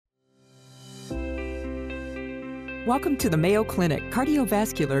Welcome to the Mayo Clinic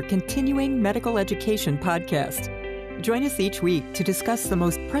Cardiovascular Continuing Medical Education Podcast. Join us each week to discuss the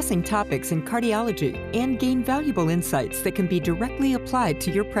most pressing topics in cardiology and gain valuable insights that can be directly applied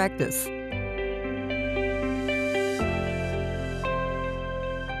to your practice.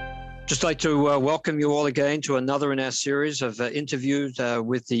 Just like to welcome you all again to another in our series of interviews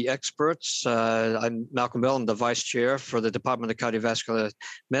with the experts. I'm Malcolm Bell. I'm the Vice Chair for the Department of Cardiovascular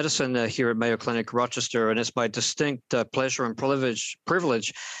Medicine here at Mayo Clinic, Rochester, and it's my distinct pleasure and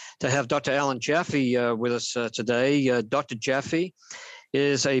privilege to have Dr. Alan Jaffe with us today. Dr. Jaffe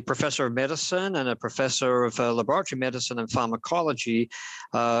is a professor of medicine and a professor of laboratory medicine and pharmacology,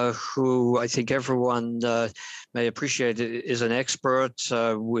 who I think everyone may appreciate is an expert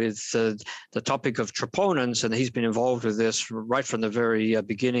with the topic of troponins, and he's been involved with this right from the very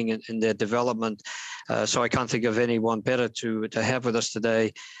beginning in their development. So I can't think of anyone better to have with us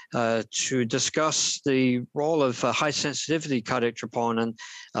today to discuss the role of high sensitivity cardiac troponin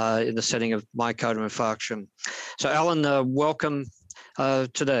in the setting of myocardial infarction. So Alan, welcome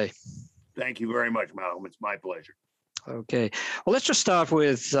today. Thank you very much, Malcolm. It's my pleasure. Okay. Well, let's just start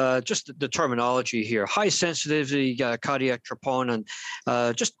with just the terminology here. High sensitivity cardiac troponin.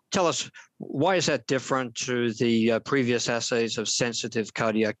 Just tell us, why is that different to the previous assays of sensitive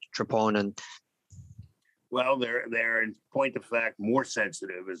cardiac troponin? Well, they're in point of fact more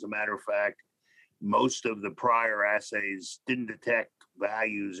sensitive. As a matter of fact, most of the prior assays didn't detect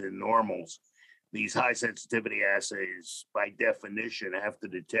values in normals. These high sensitivity assays, by definition, have to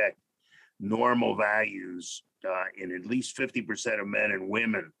detect normal values in at least 50% of men and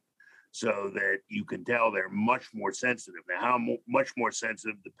women, so that you can tell they're much more sensitive. Now, how much more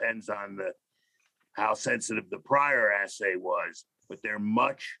sensitive depends on how sensitive the prior assay was, but they're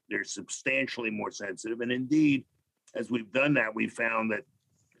substantially more sensitive. And indeed, as we've done that, we found that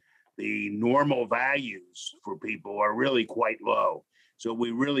the normal values for people are really quite low. So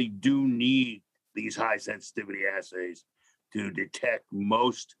we really do need these high sensitivity assays to detect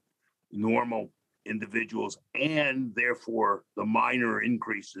most normal individuals, and therefore the minor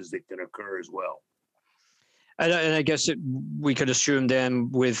increases that can occur as well. And I guess we could assume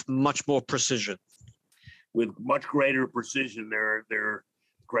then with much more precision. With much greater precision, their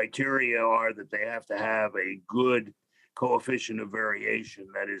criteria are that they have to have a good coefficient of variation.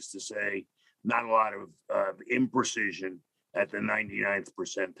 That is to say, not a lot of imprecision at the 99th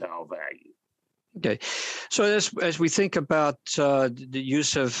percentile value. Okay, so as we think about the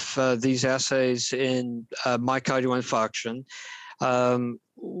use of these assays in myocardial infarction,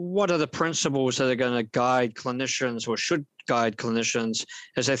 what are the principles that are going to guide clinicians, or should guide clinicians,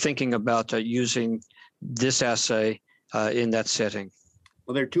 as they're thinking about using this assay in that setting?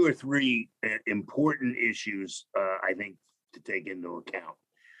 Well, there are two or three important issues, I think, to take into account.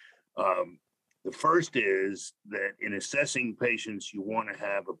 The first is that in assessing patients, you want to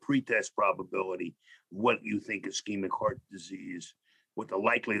have a pretest probability of what you think ischemic heart disease, what the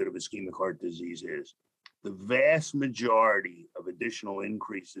likelihood of ischemic heart disease is. The vast majority of additional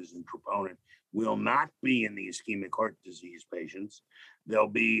increases in troponin will not be in the ischemic heart disease patients. They'll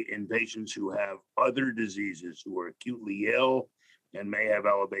be in patients who have other diseases, who are acutely ill and may have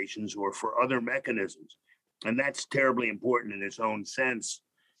elevations, or for other mechanisms. And that's terribly important in its own sense,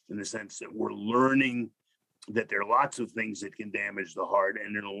 in the sense that we're learning that there are lots of things that can damage the heart,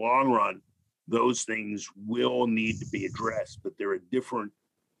 and in the long run, those things will need to be addressed, but they're a different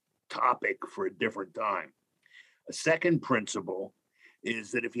topic for a different time. A second principle is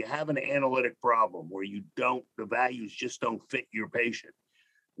that if you have an analytic problem where the values just don't fit your patient,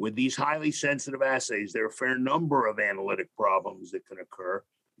 with these highly sensitive assays, there are a fair number of analytic problems that can occur.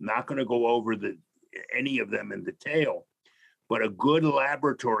 I'm not going to go over any of them in detail, but a good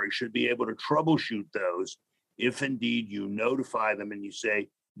laboratory should be able to troubleshoot those if indeed you notify them and you say,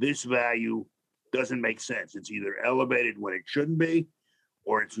 this value doesn't make sense. It's either elevated when it shouldn't be,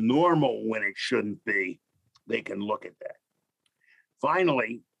 or it's normal when it shouldn't be. They can look at that.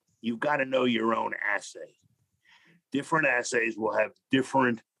 Finally, you've got to know your own assay. Different assays will have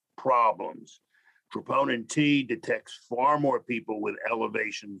different problems. Troponin T detects far more people with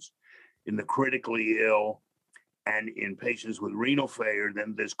elevations in the critically ill and in patients with renal failure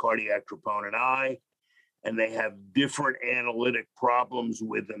than this cardiac troponin I, and they have different analytic problems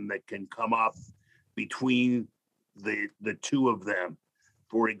with them that can come up between the two of them.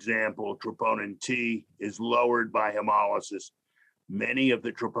 For example, troponin T is lowered by hemolysis. Many of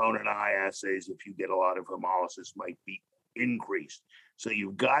the troponin I assays, if you get a lot of hemolysis, might be increased. So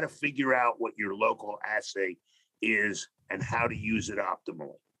you've got to figure out what your local assay is and how to use it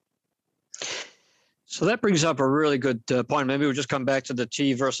optimally. So that brings up a really good point. Maybe we'll just come back to the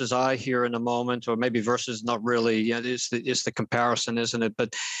T versus I here in a moment, or maybe versus not really. Yeah, it's the comparison, isn't it?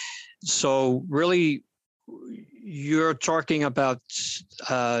 But so really, you're talking about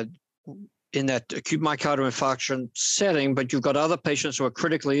in that acute myocardial infarction setting, but you've got other patients who are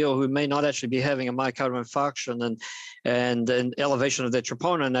critically ill who may not actually be having a myocardial infarction, and an elevation of their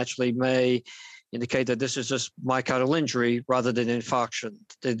troponin actually may indicate that this is just myocardial injury rather than infarction.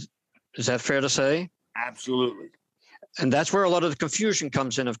 Is that fair to say? Absolutely. And that's where a lot of the confusion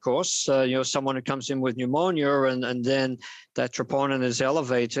comes in, of course. Someone who comes in with pneumonia and then that troponin is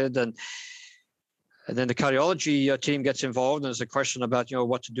elevated, and then the cardiology team gets involved, and there's a question about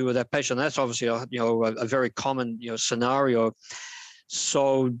what to do with that patient. That's obviously a very common scenario.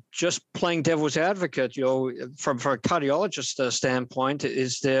 So just playing devil's advocate, from a cardiologist standpoint,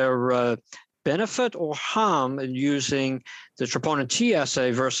 is there benefit or harm in using the troponin T assay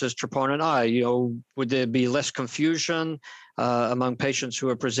versus troponin I? Would there be less confusion among patients who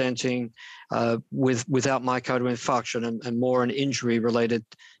are presenting without myocardial infarction and more an injury related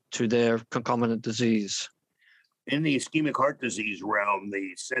to their concomitant disease? In the ischemic heart disease realm,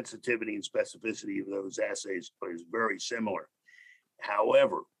 the sensitivity and specificity of those assays is very similar.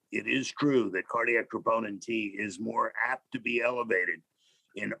 However, it is true that cardiac troponin T is more apt to be elevated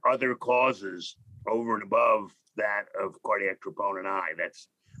in other causes over and above that of cardiac troponin I. That's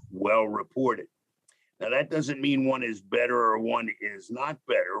well reported. Now, that doesn't mean one is better or one is not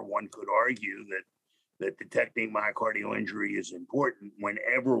better. One could argue that detecting myocardial injury is important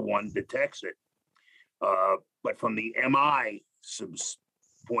whenever one detects it. But from the MI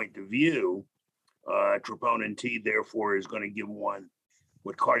point of view, troponin T, therefore, is going to give one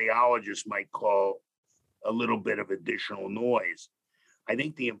what cardiologists might call a little bit of additional noise. I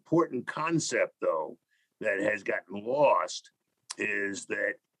think the important concept, though, that has gotten lost is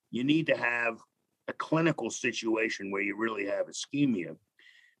that you need to have a clinical situation where you really have ischemia.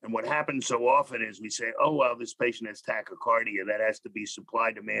 And what happens so often is we say, oh, well, this patient has tachycardia. That has to be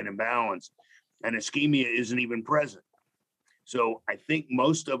supply-demand imbalance. And ischemia isn't even present. So I think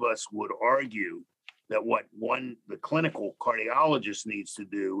most of us would argue that what the clinical cardiologist needs to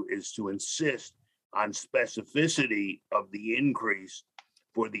do is to insist on specificity of the increase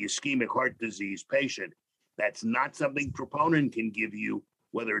for the ischemic heart disease patient. That's not something troponin can give you,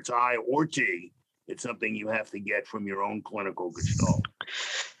 whether it's I or T. It's something you have to get from your own clinical gestalt.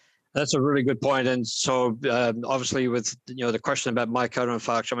 That's a really good point. And so obviously with, the question about myocardial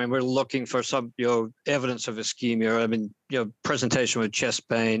infarction, we're looking for some, evidence of ischemia. Presentation with chest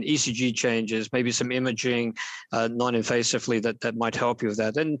pain, ECG changes, maybe some imaging non-invasively that might help you with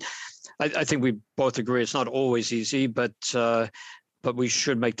that. And I think we both agree it's not always easy, but we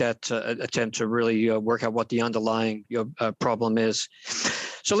should make that attempt to really work out what the underlying problem is.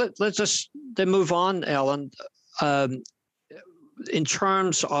 So let's just then move on, Alan. In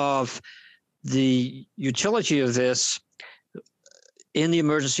terms of the utility of this in the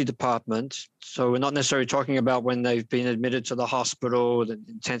emergency department, so we're not necessarily talking about when they've been admitted to the hospital, the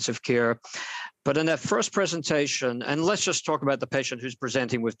intensive care, but in that first presentation, and let's just talk about the patient who's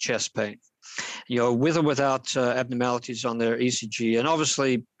presenting with chest pain, with or without abnormalities on their ECG, and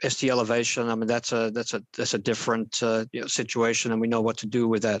obviously ST elevation. That's a different situation, and we know what to do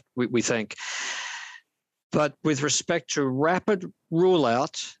with that. We think. But with respect to rapid rule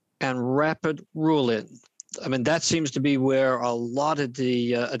out and rapid rule in, that seems to be where a lot of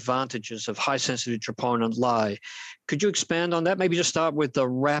the advantages of high sensitivity troponin lie. Could you expand on that? Maybe just start with the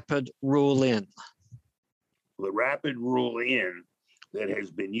rapid rule in. The rapid rule in that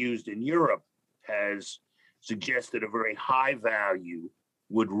has been used in Europe has suggested a very high value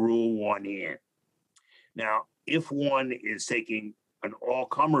would rule one in. Now, if one is taking an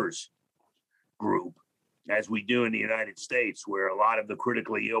all-comers group, as we do in the United States, where a lot of the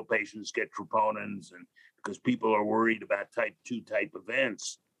critically ill patients get troponins, and because people are worried about type 2 type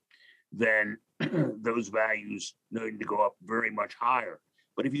events, then those values need to go up very much higher.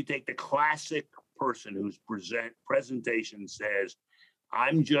 But if you take the classic person whose presentation says,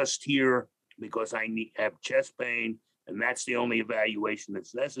 I'm just here because I have chest pain, and that's the only evaluation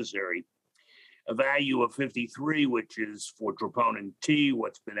that's necessary, a value of 53, which is for troponin T,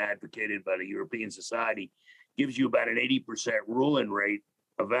 what's been advocated by the European Society, gives you about an 80% rule-in rate.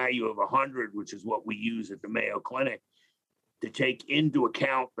 A value of 100, which is what we use at the Mayo Clinic, to take into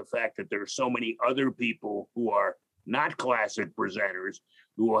account the fact that there are so many other people who are not classic presenters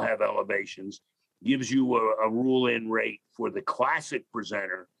who will have elevations, gives you a rule-in rate for the classic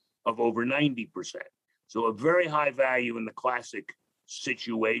presenter of over 90%. So a very high value in the classic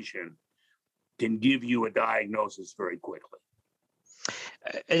situation can give you a diagnosis very quickly.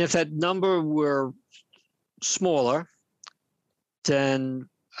 And if that number were smaller, then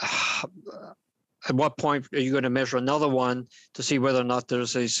at what point are you going to measure another one to see whether or not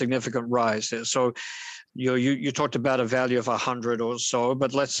there's a significant rise there? So you talked about a value of 100 or so,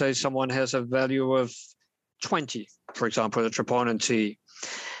 but let's say someone has a value of 20, for example, the troponin T.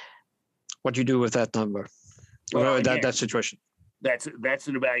 What do you do with that number? Well, again, that situation? That's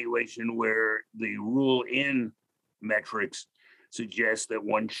an evaluation where the rule-in metrics suggest that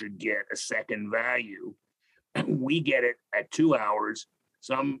one should get a second value. We get it at 2 hours.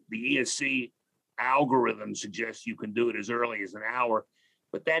 The ESC algorithm suggests you can do it as early as an hour,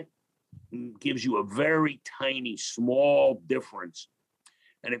 but that gives you a very tiny, small difference.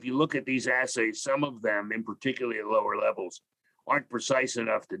 And if you look at these assays, some of them, in particularly at lower levels, aren't precise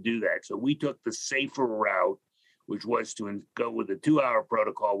enough to do that. So we took the safer route, which was to go with a 2-hour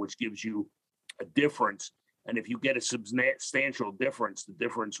protocol, which gives you a difference. And if you get a substantial difference, the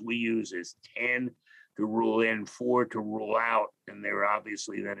difference we use is 10 to rule in, 4 to rule out. And there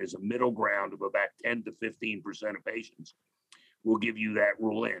obviously then is a middle ground of about 10 to 15% of patients will give you that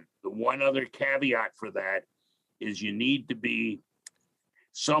rule in. The one other caveat for that is you need to be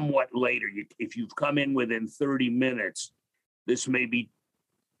somewhat later. If you've come in within 30 minutes, this may be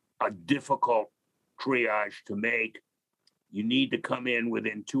a difficult triage to make. You need to come in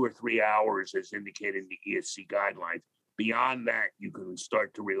within 2 or 3 hours as indicated in the ESC guidelines. Beyond that, you can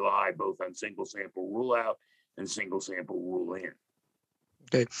start to rely both on single sample rule out and single sample rule in.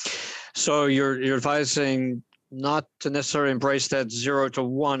 Okay, so you're advising not to necessarily embrace that 0 to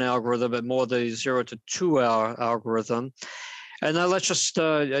 1 algorithm, but more the 0 to 2 hour algorithm. And now let's just,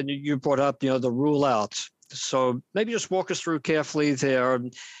 and you brought up, the rule out. So maybe just walk us through carefully there.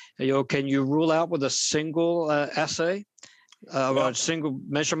 Can you rule out with a single assay, or a single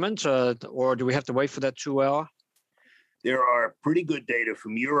measurement, or do we have to wait for that 2 hour? There are pretty good data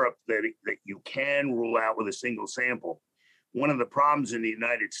from Europe that you can rule out with a single sample. One of the problems in the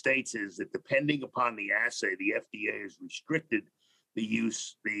United States is that depending upon the assay, the FDA has restricted the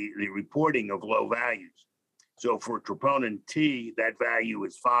reporting of low values. So for troponin T, that value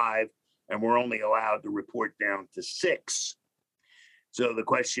is 5, and we're only allowed to report down to 6. So the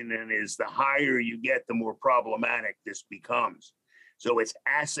question then is, the higher you get, the more problematic this becomes. So it's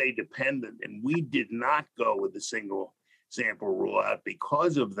assay dependent, and we did not go with the single sample rule out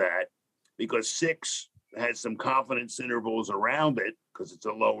because of that, because 6 has some confidence intervals around it because it's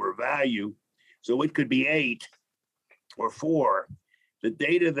a lower value. So it could be 8 or 4. The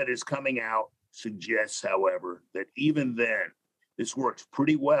data that is coming out suggests, however, that even then, this works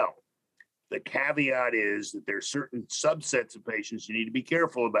pretty well. The caveat is that there are certain subsets of patients you need to be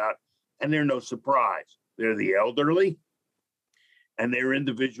careful about, and they're no surprise. They're the elderly, and they're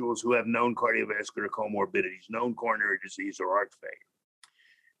individuals who have known cardiovascular comorbidities, known coronary disease, or heart failure.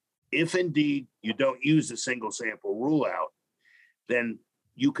 If indeed you don't use a single sample rule out, then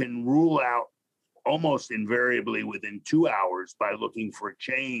you can rule out almost invariably within 2 hours by looking for a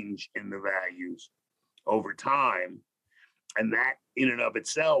change in the values over time. And that in and of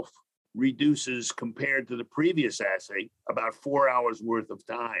itself reduces, compared to the previous assay, about 4 hours worth of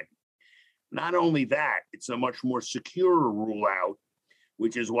time. Not only that, it's a much more secure rule out,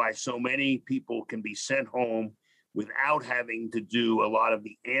 which is why so many people can be sent home without having to do a lot of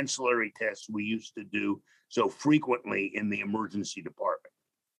the ancillary tests we used to do so frequently in the emergency department.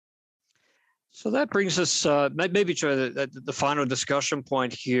 So that brings us maybe to the final discussion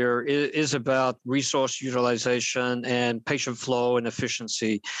point here is about resource utilization and patient flow and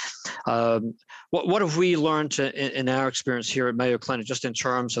efficiency. What have we learned in our experience here at Mayo Clinic, just in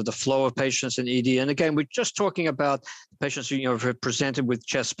terms of the flow of patients in ED? And again, we're just talking about patients who have presented with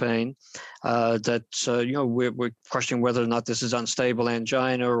chest pain. We're questioning whether or not this is unstable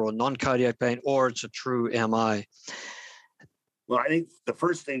angina or non-cardiac pain, or it's a true MI. Well, I think the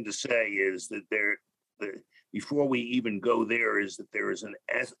first thing to say is that before we even go there, is that there is an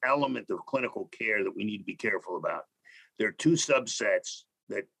element of clinical care that we need to be careful about. There are 2 subsets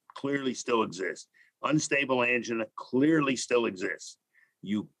that clearly still exist. Unstable angina clearly still exists.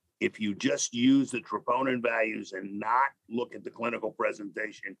 If you just use the troponin values and not look at the clinical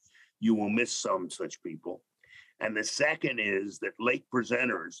presentation, you will miss some such people. And the second is that late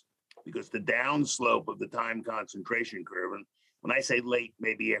presenters, because the downslope of the time concentration curve, and when I say late,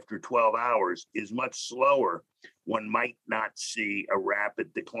 maybe after 12 hours, is much slower, one might not see a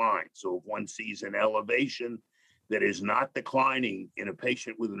rapid decline. So if one sees an elevation that is not declining in a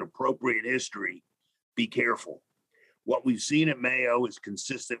patient with an appropriate history, be careful. What we've seen at Mayo is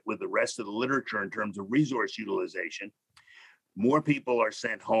consistent with the rest of the literature in terms of resource utilization. More people are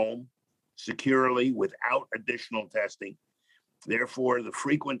sent home securely without additional testing. Therefore, the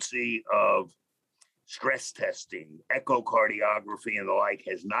frequency of stress testing, echocardiography, and the like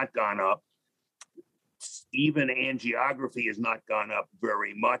has not gone up. Even angiography has not gone up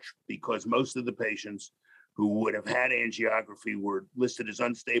very much because most of the patients who would have had angiography were listed as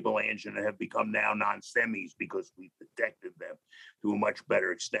unstable angina and have become now non-STEMIs because we've detected them to a much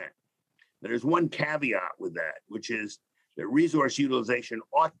better extent. There's one caveat with that, which is that resource utilization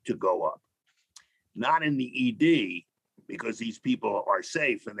ought to go up, not in the ED because these people are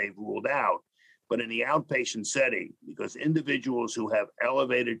safe and they've ruled out, but in the outpatient setting, because individuals who have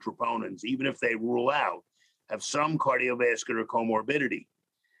elevated troponins, even if they rule out, have some cardiovascular comorbidity.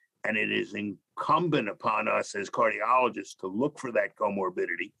 And it is incumbent upon us as cardiologists to look for that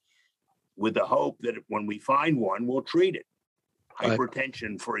comorbidity with the hope that when we find one, we'll treat it. Right.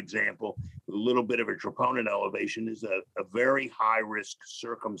 Hypertension, for example, with a little bit of a troponin elevation is a very high risk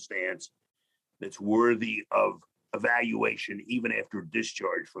circumstance that's worthy of evaluation even after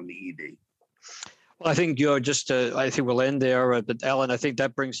discharge from the ED. Well, I think I think we'll end there. But Alan, I think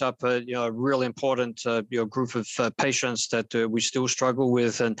that brings up a really important group of patients that we still struggle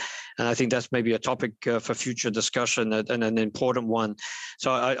with, and I think that's maybe a topic for future discussion and an important one.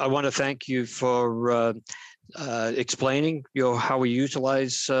 So I want to thank you for explaining how we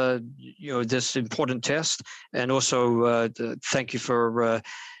utilize this important test, and also thank you for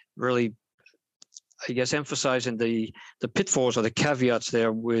really, I guess, emphasizing the pitfalls or the caveats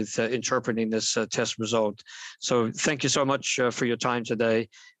there with interpreting this test result. So thank you so much for your time today,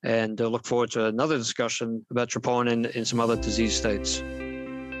 and look forward to another discussion about troponin in some other disease states.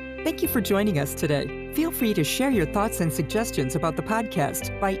 Thank you for joining us today. Feel free to share your thoughts and suggestions about the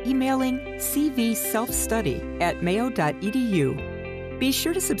podcast by emailing cvselfstudy@mayo.edu. Be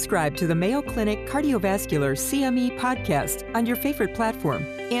sure to subscribe to the Mayo Clinic Cardiovascular CME podcast on your favorite platform,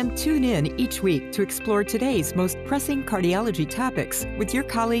 and tune in each week to explore today's most pressing cardiology topics with your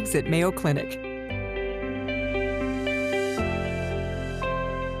colleagues at Mayo Clinic.